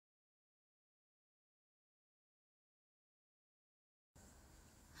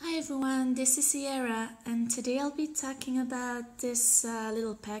everyone, this is Sierra, and today I'll be talking about this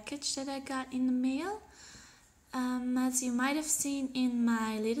little package that I got in the mail. As you might have seen in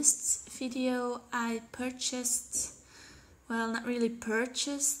my latest video, I purchased, well, not really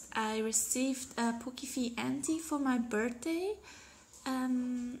purchased, I received a Pukifee Ante for my birthday,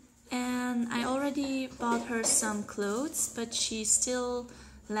 and I already bought her some clothes, but she still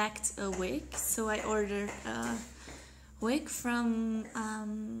lacked a wig, so I ordered a wig from,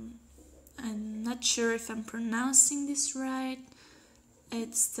 I'm not sure if I'm pronouncing this right,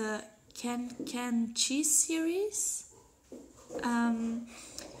 it's the Can Cheese series.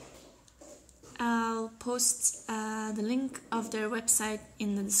 I'll post the link of their website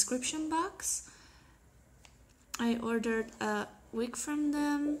in the description box. I ordered a wig from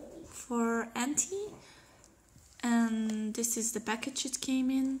them for Auntie, and this is the package it came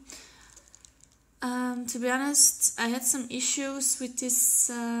in. To be honest, I had some issues with this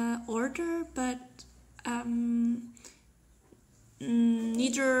order, but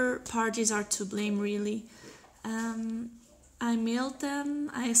neither parties are to blame, really. I mailed them,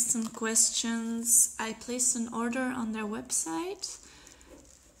 I asked some questions, I placed an order on their website.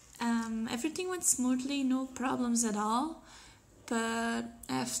 Everything went smoothly, no problems at all. But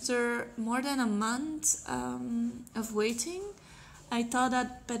after more than a month of waiting, I thought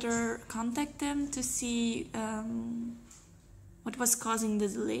I'd better contact them to see what was causing the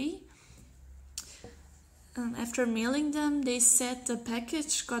delay. After mailing them, they said the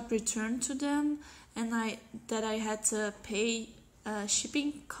package got returned to them and that I had to pay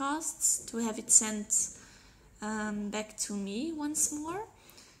shipping costs to have it sent back to me once more.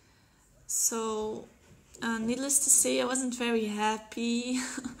 So, needless to say, I wasn't very happy.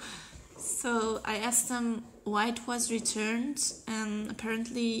 So I asked them why it was returned, and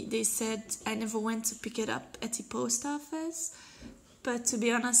apparently they said I never went to pick it up at the post office. But to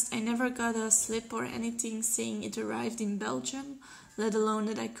be honest, I never got a slip or anything saying it arrived in Belgium, let alone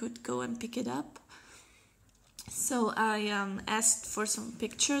that I could go and pick it up. So I asked for some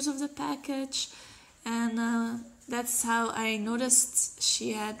pictures of the package, and that's how I noticed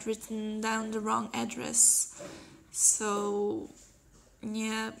she had written down the wrong address. So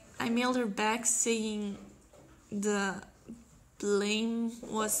yeah, I mailed her back saying the blame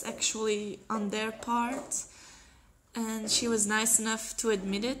was actually on their part, and she was nice enough to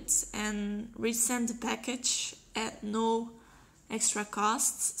admit it and resend the package at no extra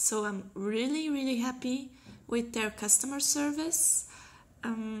costs. So I'm really happy with their customer service.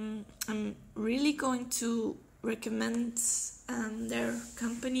 I'm really going to recommend their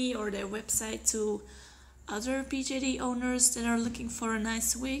company or their website to other BJD owners that are looking for a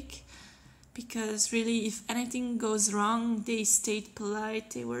nice wig, because really, if anything goes wrong, they stayed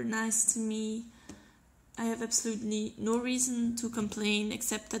polite, they were nice to me. I have absolutely no reason to complain,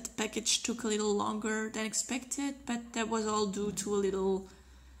 except that the package took a little longer than expected, but that was all due to a little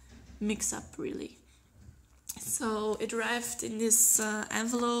mix-up, really. So it arrived in this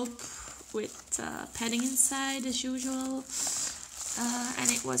envelope with padding inside, as usual. And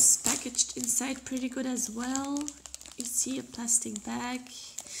it was packaged inside pretty good as well. You see a plastic bag.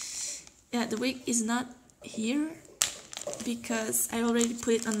 Yeah, the wig is not here because I already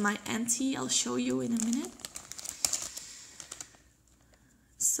put it on my Auntie. I'll show you in a minute.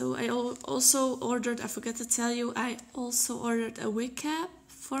 So I also ordered, I forgot to tell you, I also ordered a wig cap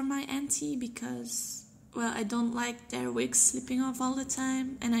for my Auntie because, well, I don't like their wigs slipping off all the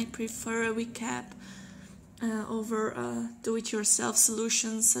time, and I prefer a wig cap over do-it-yourself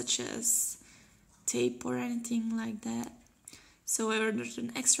solutions such as tape or anything like that. So I ordered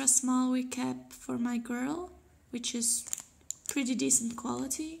an extra small wig cap for my girl, which is pretty decent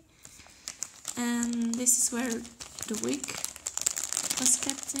quality. And this is where the wig was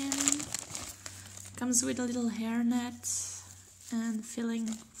kept in. Comes with a little hairnet and filling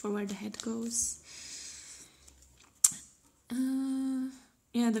for where the head goes.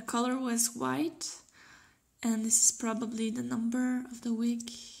 Yeah, the color was white. And this is probably the number of the wig.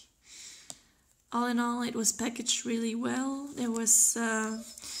 All in all, it was packaged really well. There was, there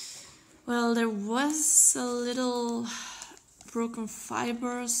was a little broken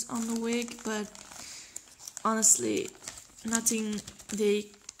fibers on the wig, but honestly, nothing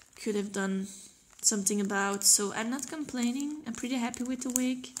they could have done something about. So I'm not complaining. I'm pretty happy with the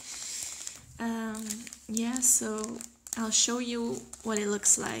wig. Yeah, so I'll show you what it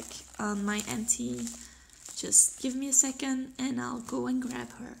looks like on my Auntie. Just give me a second and I'll go and grab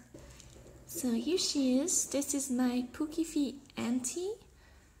her. So here she is. This is my Pukifee Ante.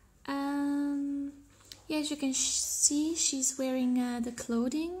 Yeah, as you can see, she's wearing the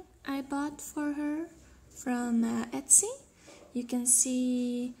clothing I bought for her from Etsy. You can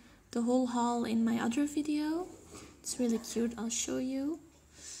see the whole haul in my other video. It's really cute, I'll show you.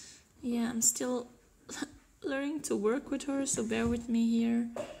 Yeah, I'm still learning to work with her, so bear with me here.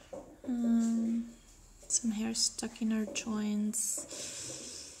 Some hair stuck in her joints.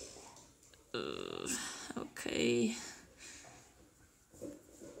 Okay.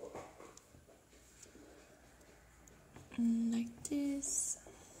 Like this.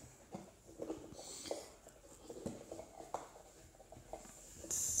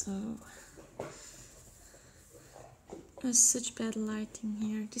 So there's such bad lighting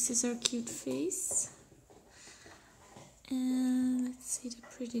here. This is her cute face. And let's see the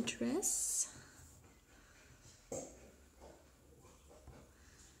pretty dress.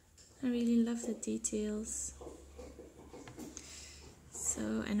 I really love the details.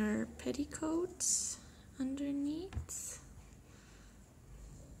 So, and her petticoats underneath.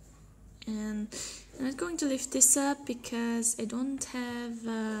 And I'm not going to lift this up because I don't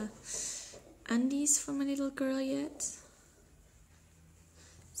have undies for my little girl yet.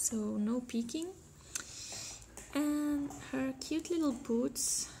 So no peeking. And her cute little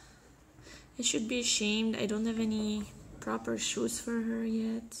boots. I should be ashamed, I don't have any proper shoes for her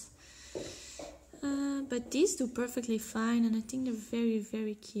yet. But these do perfectly fine, and I think they're very,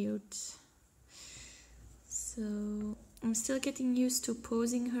 very cute. So I'm still getting used to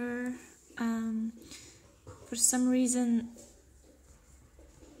posing her. For some reason,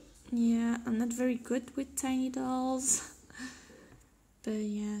 yeah, I'm not very good with tiny dolls. But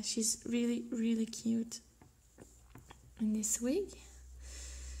yeah, she's really, really cute in this wig.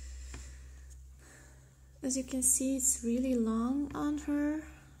 As you can see, it's really long on her,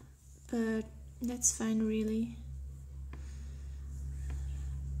 but that's fine really.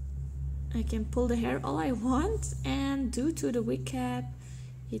 I can pull the hair all I want, and due to the wig cap,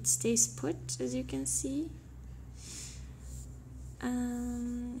 it stays put, as you can see.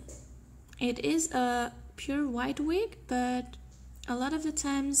 It is a pure white wig, but a lot of the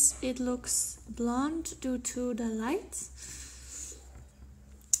times it looks blonde due to the light.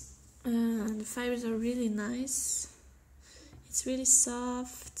 The fibers are really nice. It's really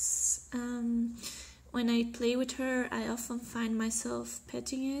soft. When I play with her, I often find myself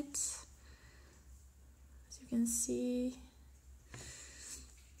petting it. As you can see.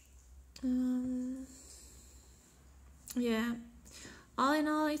 Yeah, all in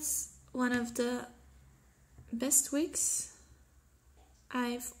all, it's one of the best wigs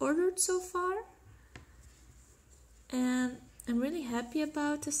I've ordered so far, and I'm really happy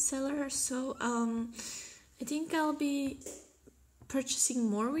about the seller. So I think I'll be purchasing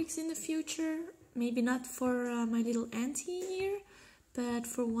more wigs in the future. Maybe not for my little auntie here, but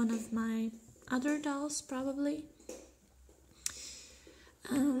for one of my other dolls probably.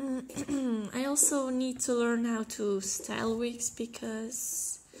 I also need to learn how to style wigs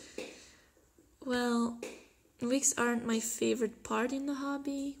because, well, wigs aren't my favorite part in the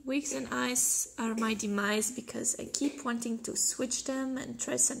hobby. Wigs and eyes are my demise because I keep wanting to switch them and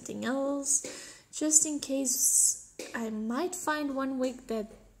try something else, just in case I might find one wig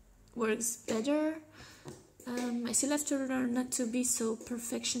that works better. I still have to learn not to be so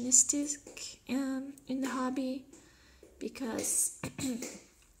perfectionistic in the hobby, because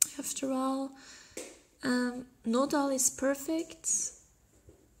after all, no doll is perfect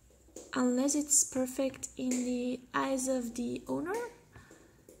unless it's perfect in the eyes of the owner.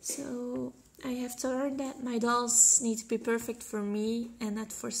 So I have to learn that my dolls need to be perfect for me and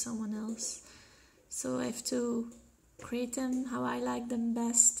not for someone else. So I have to create them how I like them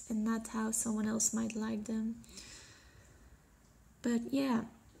best and not how someone else might like them. But yeah,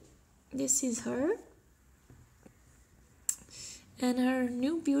 this is her. And her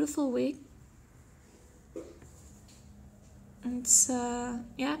new beautiful wig. It's,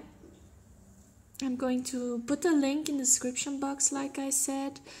 yeah. I'm going to put a link in the description box, like I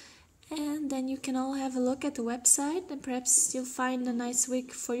said. And then you can all have a look at the website and perhaps you'll find a nice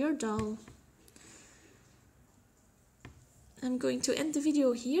wig for your doll. I'm going to end the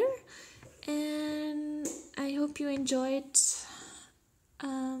video here. And I hope you enjoyed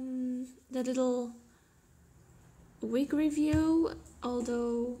the little wig review,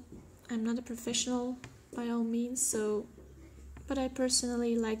 although I'm not a professional by all means, but I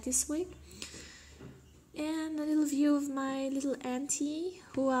personally like this wig. And a little view of my little auntie,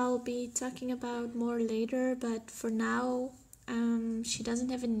 who I'll be talking about more later, but for now she doesn't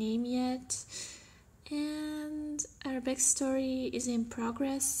have a name yet, and our backstory is in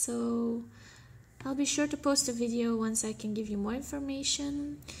progress, so I'll be sure to post a video once I can give you more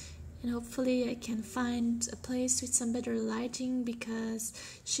information. And hopefully I can find a place with some better lighting, because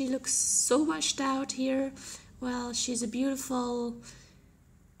she looks so washed out here. Well, she's a beautiful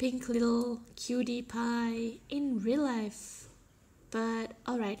pink little cutie pie in real life. But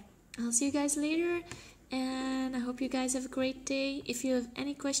alright, I'll see you guys later, and I hope you guys have a great day. If you have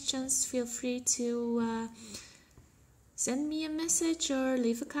any questions, feel free to send me a message or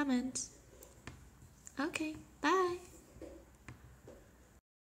leave a comment. Okay, bye!